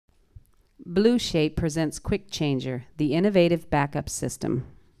Blueshape presents Quick Changer, the innovative backup system.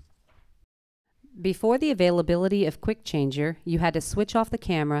 Before the availability of Quick Changer, you had to switch off the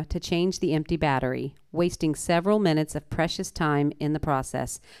camera to change the empty battery, wasting several minutes of precious time in the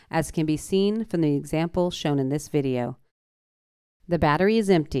process, as can be seen from the example shown in this video. The battery is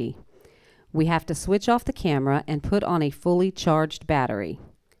empty. We have to switch off the camera and put on a fully charged battery.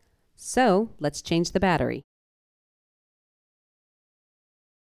 So, let's change the battery.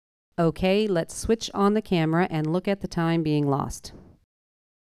 Okay, let's switch on the camera and look at the time being lost.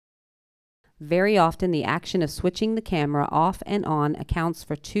 Very often, the action of switching the camera off and on accounts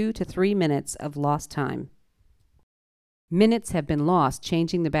for 2 to 3 minutes of lost time. Minutes have been lost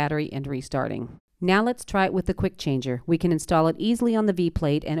changing the battery and restarting. Now let's try it with the Quick Changer. We can install it easily on the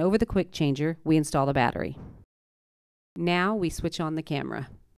V-plate, and over the Quick Changer, we install the battery. Now we switch on the camera.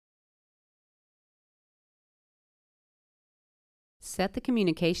 Set the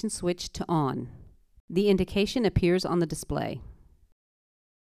communication switch to on. The indication appears on the display.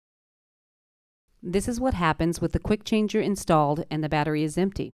 This is what happens with the Quick Changer installed and the battery is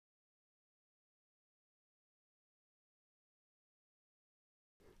empty.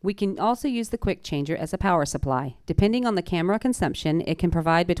 We can also use the Quick Changer as a power supply. Depending on the camera consumption, it can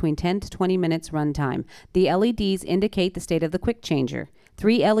provide between 10 to 20 minutes runtime. The LEDs indicate the state of the Quick Changer.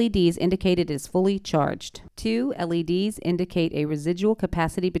 3 LEDs indicate it is fully charged. 2 LEDs indicate a residual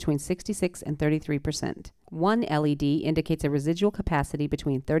capacity between 66 and 33%. 1 LED indicates a residual capacity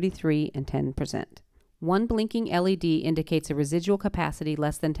between 33 and 10%. 1 blinking LED indicates a residual capacity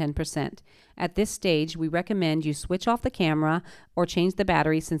less than 10%. At this stage, we recommend you switch off the camera or change the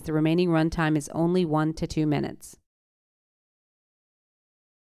battery since the remaining runtime is only 1 to 2 minutes.